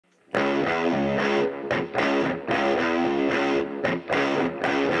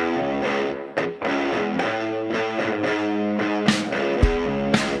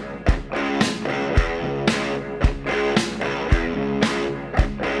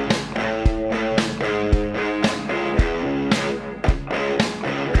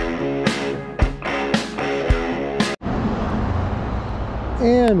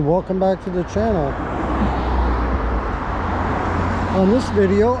and welcome back to the channel. On this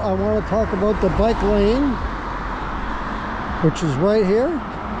video I want to talk about the bike lane, which is right here.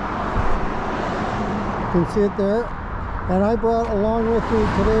 You can see it there. And I brought along with me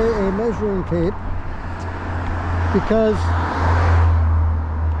today a measuring tape because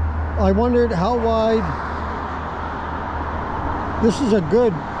I wondered how wide. This is a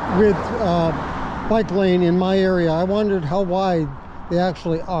good width bike lane in my area. I wondered how wide they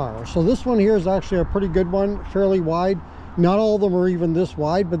actually are. So this one here is actually a pretty good one, fairly wide. Not all of them are even this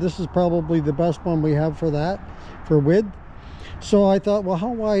wide, but this is probably the best one we have for that, for width. So I thought, well,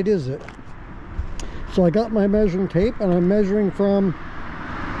 how wide is it? So I got my measuring tape and I'm measuring from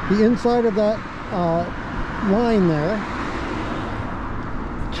the inside of that line there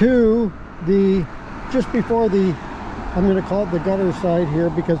to the, just before the, I'm going to call it the gutter side here,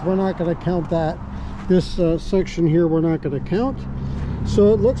 because we're not going to count that. This section here we're not going to count.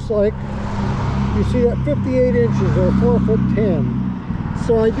 So it looks like, you see that 58 inches or 4'10".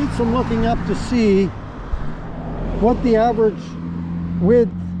 So I did some looking up to see what the average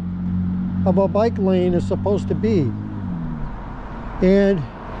width of a bike lane is supposed to be. And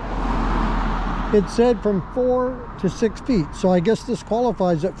it said from 4 to 6 feet. So I guess this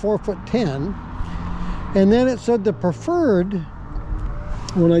qualifies at 4'10". And then it said the preferred,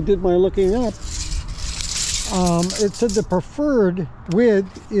 when I did my looking up, it said the preferred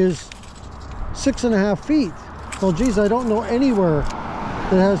width is 6.5 feet. Well, geez, I don't know anywhere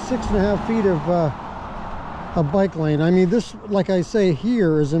that has 6.5 feet of a bike lane. I mean, this, like I say,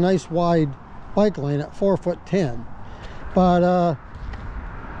 here is a nice wide bike lane at 4'10". But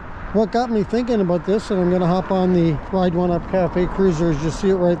what got me thinking about this, and I'm going to hop on the Ride One Up Cafe Cruiser, as you see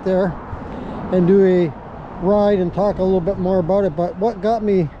it right there, and do a ride and talk a little bit more about it. But what got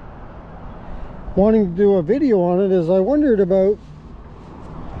me wanting to do a video on it is I wondered about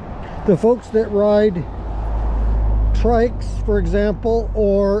the folks that ride trikes, for example,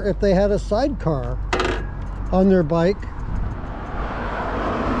 or if they had a sidecar on their bike,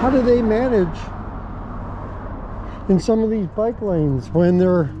 how do they manage in some of these bike lanes when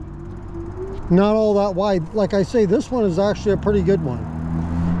they're not all that wide? Like I say, this one is actually a pretty good one,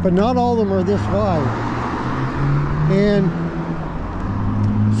 but not all of them are this wide. And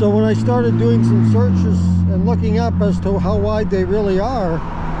so when I started doing some searches and looking up as to how wide they really are,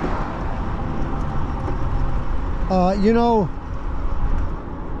 you know,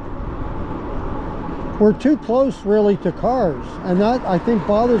 we're too close really to cars, and that I think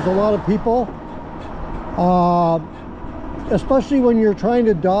bothers a lot of people, especially when you're trying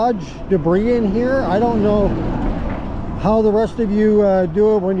to dodge debris in here. I don't know how the rest of you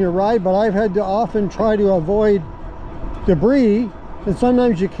do it when you ride, but I've had to often try to avoid debris, and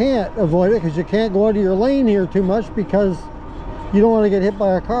sometimes you can't avoid it because you can't go out of your lane here too much because you don't want to get hit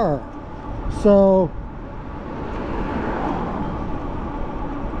by a car. So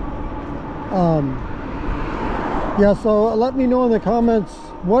yeah, so let me know in the comments,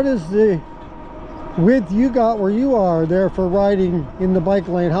 what is the width you got where you are there for riding in the bike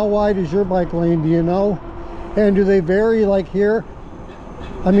lane? How wide is your bike lane, do you know? And do they vary like here?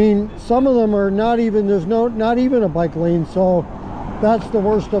 I mean, some of them are not even, there's not even a bike lane, so that's the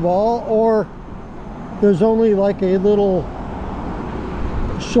worst of all. Or there's only like a little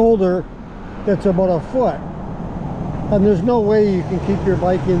shoulder that's about a foot, and there's no way you can keep your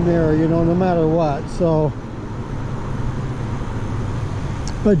bike in there, you know, no matter what. So,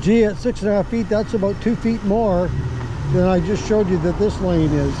 but gee, at 6.5 feet, that's about 2 feet more than I just showed you that this lane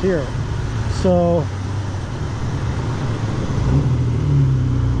is here. So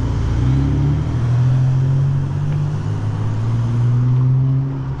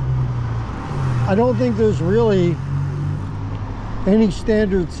I don't think there's really any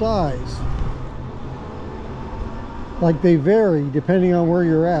standard size. Like, they vary depending on where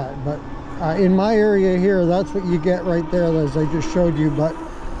you're at, but in my area here, that's what you get right there, as I just showed you. But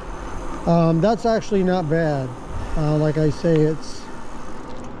that's actually not bad. Like I say, it's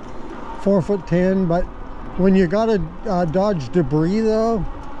 4'10", but when you gotta dodge debris though,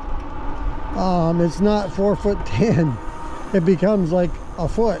 it's not 4'10". It becomes like a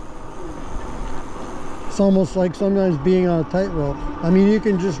foot. It's almost like sometimes being on a tightrope. I mean, you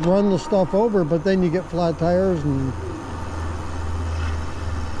can just run the stuff over, but then you get flat tires, and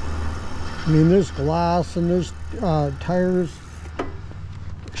I mean, there's glass and there's tires,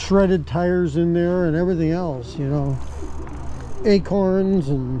 shredded tires in there and everything else, you know, acorns,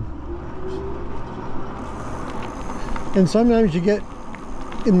 and sometimes you get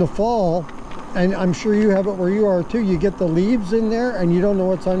in the fall, and I'm sure you have it where you are too, you get the leaves in there and you don't know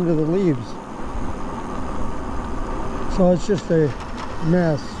what's under the leaves. So it's just a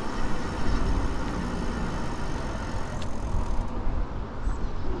mess.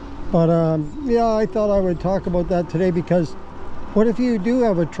 But yeah, I thought I would talk about that today, because what if you do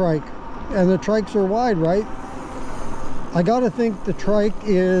have a trike and the trikes are wide, right? I gotta think the trike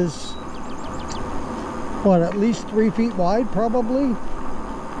is, what, at least 3 feet wide, probably,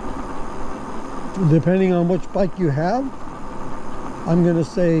 depending on which bike you have. I'm gonna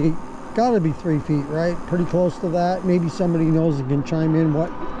say gotta be 3 feet, right? Pretty close to that. Maybe somebody knows and can chime in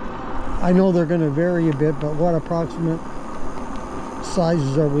what. I know they're gonna vary a bit, but what approximate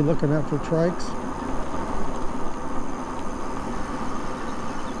sizes are we looking at for trikes?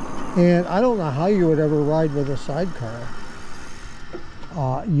 And I don't know how you would ever ride with a sidecar.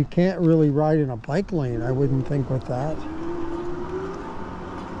 You can't really ride in a bike lane, I wouldn't think, with that.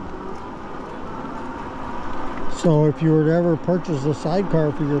 So if you were to ever purchase a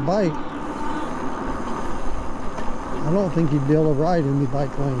sidecar for your bike, I don't think you'd be able to ride in the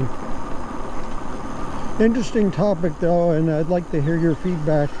bike lane. Interesting topic though, and I'd like to hear your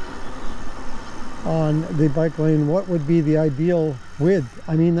feedback on the bike lane. What would be the ideal width?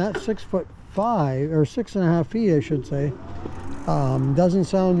 I mean, that 6'5" or 6.5 feet, I should say, doesn't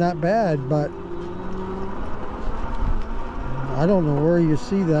sound that bad, but I don't know where you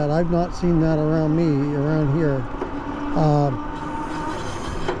see that. I've not seen that around me, around here.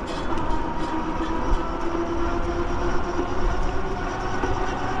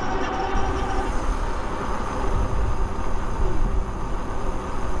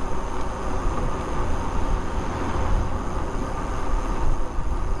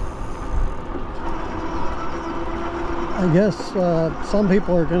 I guess some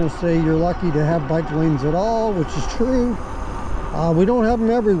people are going to say you're lucky to have bike lanes at all, which is true. We don't have them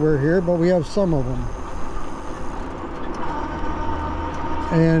everywhere here, but we have some of them.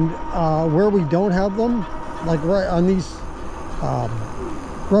 And where we don't have them, like right on these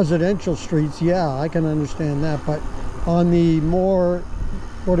residential streets, yeah, I can understand that. But on the more,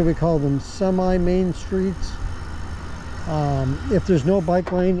 what do we call them, semi-main streets, if there's no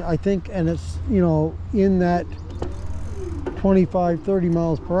bike lane, I think, and it's, you know, in that 25-30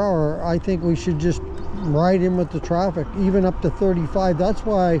 miles per hour, I think we should just ride in with the traffic, even up to 35. That's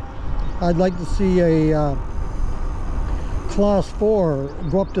why I'd like to see a class 4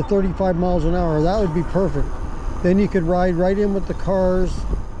 go up to 35 miles an hour. That would be perfect. Then you could ride right in with the cars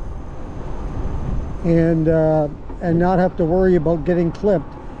and not have to worry about getting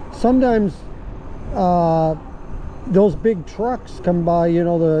clipped. Sometimes those big trucks come by, you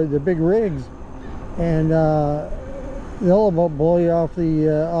know, the big rigs, and they'll about blow you off the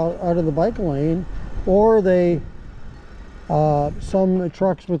out of the bike lane. Or they some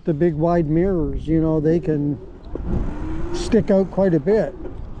trucks with the big wide mirrors, you know, they can stick out quite a bit,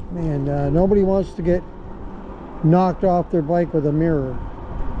 and nobody wants to get knocked off their bike with a mirror.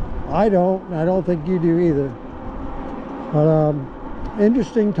 I don't think you do either. But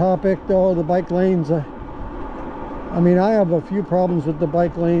interesting topic though, the bike lanes. I mean, I have a few problems with the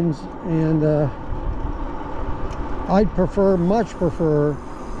bike lanes, and I'd much prefer,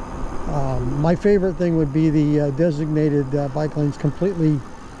 my favorite thing would be the designated bike lanes, completely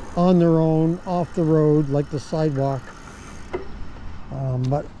on their own, off the road, like the sidewalk.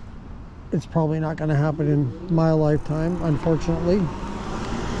 But it's probably not going to happen in my lifetime, unfortunately.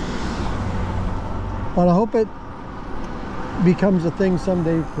 But I hope it becomes a thing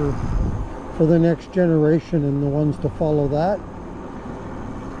someday for the next generation and the ones to follow that.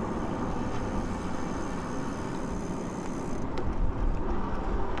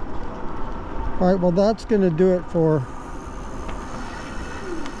 All right, well, that's going to do it for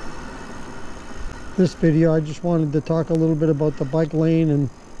this video. I just wanted to talk a little bit about the bike lane, and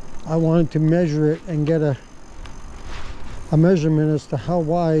I wanted to measure it and get a measurement as to how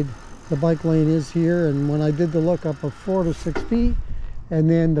wide the bike lane is here. And when I did the lookup of 4 to 6 feet, and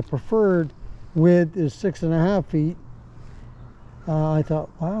then the preferred width is 6.5 feet, I thought,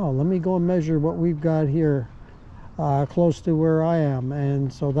 wow, let me go and measure what we've got here close to where I am.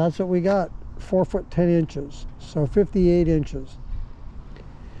 And so that's what we got. 4 foot 10 inches, so 58 inches.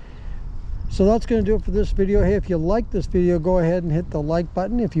 So that's going to do it for this video. Hey, if you like this video, go ahead and hit the like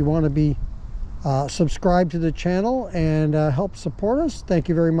button. If you want to be subscribed to the channel and help support us, thank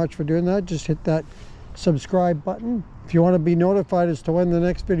you very much for doing that. Just hit that subscribe button. If you want to be notified as to when the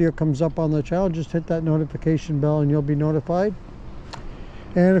next video comes up on the channel, just hit that notification bell and you'll be notified.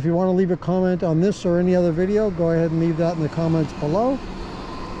 And if you want to leave a comment on this or any other video, go ahead and leave that in the comments below.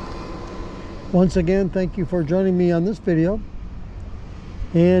 Once again, thank you for joining me on this video,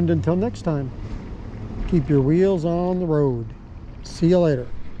 and until next time, keep your wheels on the road. See you later.